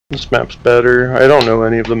This map's better. I don't know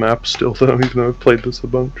any of the maps still though, even though I've played this a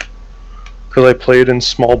bunch. Because I played in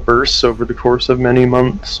small bursts over the course of many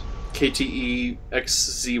months. KTE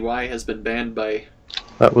XZY has been banned by...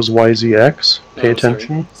 That was YZX. Pay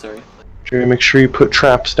attention. Sorry. Jryyy, make sure you put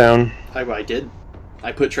traps down. I did.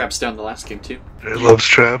 I put traps down the last game too. He loves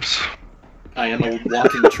traps. I am a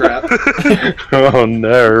walking trap. Oh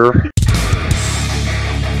no.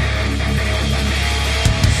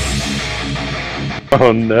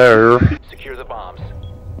 Oh no. Secure the bombs.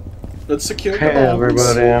 Let's secure the Hey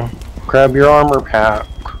bombs. everybody. Grab your armor pack.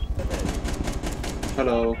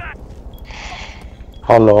 Hello.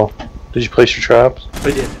 Hello. Did you place your traps?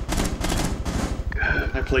 I did.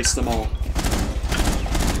 I placed them all.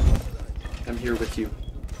 I'm here with you.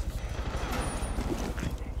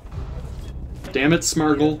 Damn it,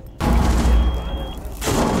 Smargle.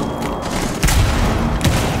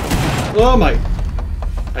 Oh my!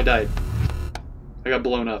 I died. I got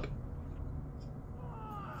blown up.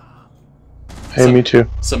 Hey, me too.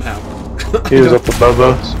 Somehow. He was up above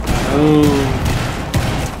us. Oh.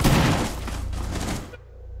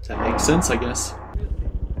 That makes sense, I guess.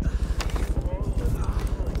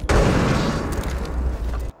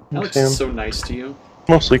 Alex is so nice to you.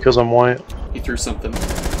 Mostly because I'm white. He threw something.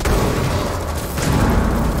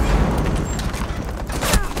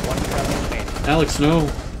 Alex, no.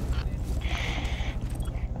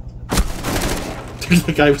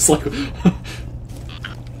 The guy was like...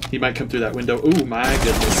 He might come through that window. Ooh, my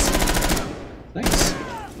goodness. Nice.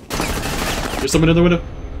 There's someone in the window.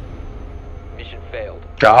 Mission failed.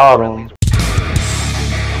 Got him.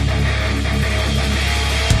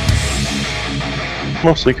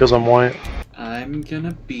 Mostly because I'm white. I'm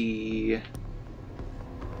gonna be...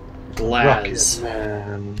 Glaz.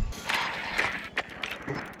 Man.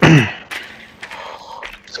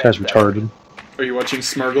 This guy's retarded. Are you watching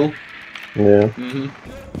Smargle? Yeah. Mm-hmm.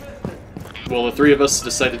 Well, the three of us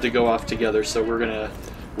decided to go off together, so we're gonna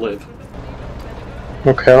live.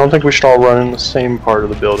 Okay, I don't think we should all run in the same part of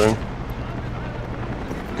the building.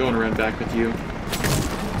 I'm going to run back with you.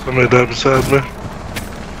 Somebody died beside me.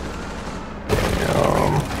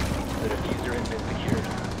 The diffuser has been secured.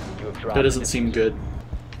 You have dropped That doesn't seem good.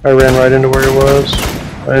 I ran right into where he was.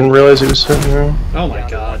 I didn't realize he was sitting there. Oh my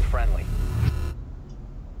god. friendly.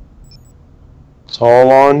 It's all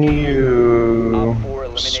on you, Op 4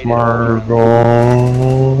 eliminated.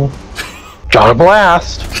 Smargle. Got a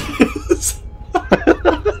blast!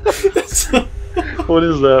 What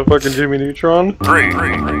is that? Fucking Jimmy Neutron? 3, 2,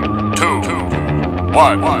 1.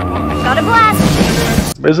 Got a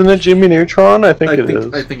blast! Isn't it Jimmy Neutron? I think it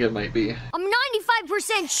is. I think it might be. I'm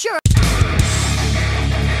 95% sure.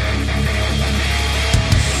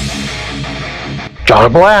 Got a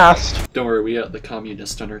blast! Don't worry, we got the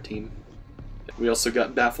communist on our team. We also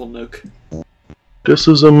got Baffle Nuke. This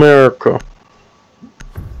is America.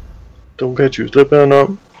 Don't get you slipping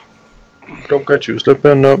up. Don't get you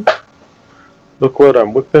slipping up. Look what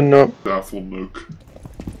I'm whipping up. Baffle Nuke.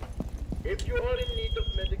 If you are in need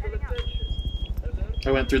of medical attention,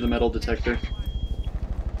 I went through the metal detector.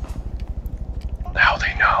 Now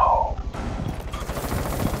they know.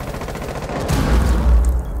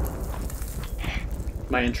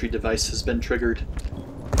 My entry device has been triggered.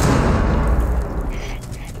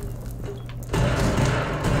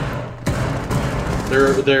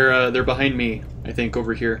 They're behind me, I think,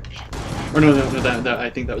 over here. Or no, that I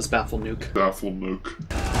think that was Baffle Nuke. Baffle Nuke.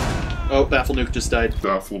 Oh, Baffle Nuke just died.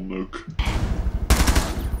 Baffle Nuke.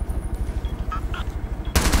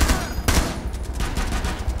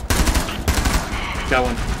 Got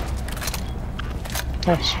one.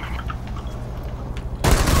 Nice.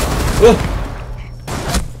 Oh!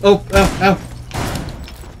 Oh, ow, ow!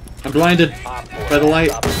 I'm blinded by the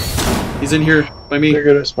light. He's in here, by me.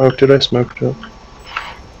 Figured I smoked it, I smoked it.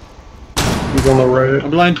 He's on the right. I'm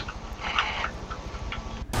blind.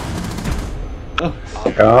 Oh.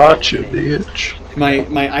 Gotcha, bitch.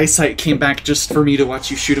 My eyesight came back just for me to watch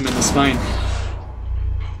you shoot him in the spine.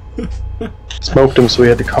 Smoked him so he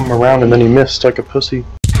had to come around and then he missed like a pussy.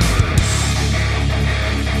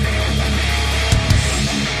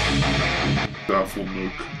 Baffle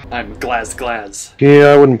Nuke. I'm Glaz. Yeah,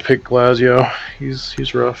 I wouldn't pick Glazio.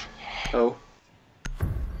 He's rough. Oh.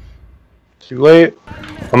 Too late.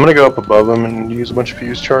 I'm gonna go up above him and use a bunch of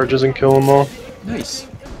fuse charges and kill them all. Nice.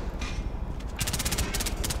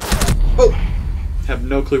 Oh! Have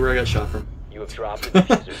no clue where I got shot from. You have dropped the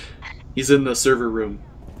diffuser. He's in the server room.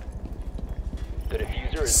 The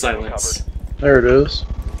diffuser is Silence. There it is.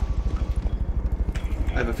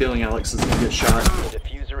 I have a feeling Alex is gonna get shot. recovered. The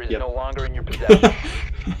diffuser is Yep. no longer in your possession.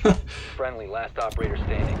 Friendly, last operator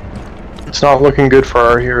standing. It's not looking good for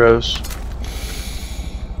our heroes.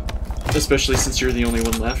 Especially since you're the only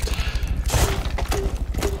one left.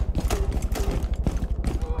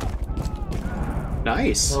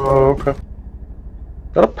 Nice. Oh, okay. Is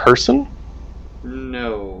that a person?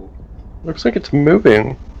 No. Looks like it's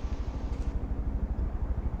moving.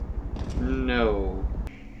 No.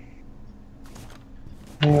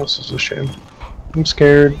 Oh, this is a shame. I'm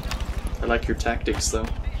scared. I like your tactics, though.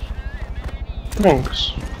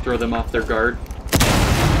 Thanks. Throw them off their guard.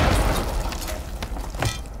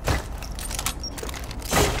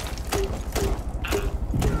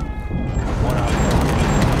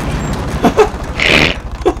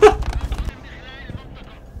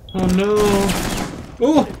 Oh no!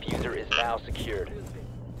 Oh! Diffuser is now secured.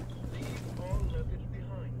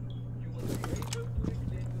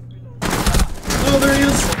 Oh, there he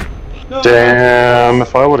is! No. Damn,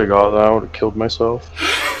 if I would have got that, I would have killed myself.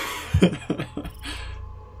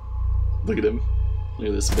 Look at him. Look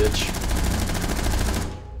at this bitch.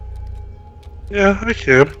 Yeah, I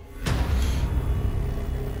can.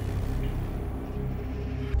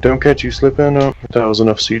 Don't catch you slipping. Oh, that was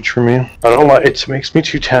enough siege for me. I don't like it. Makes me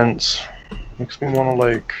too tense. Makes me want to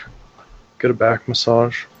like get a back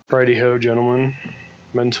massage. Righty ho, gentlemen.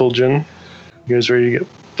 Mental gin. You guys ready to get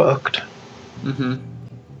fucked? Mm-hmm.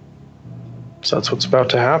 So that's what's about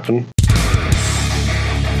to happen.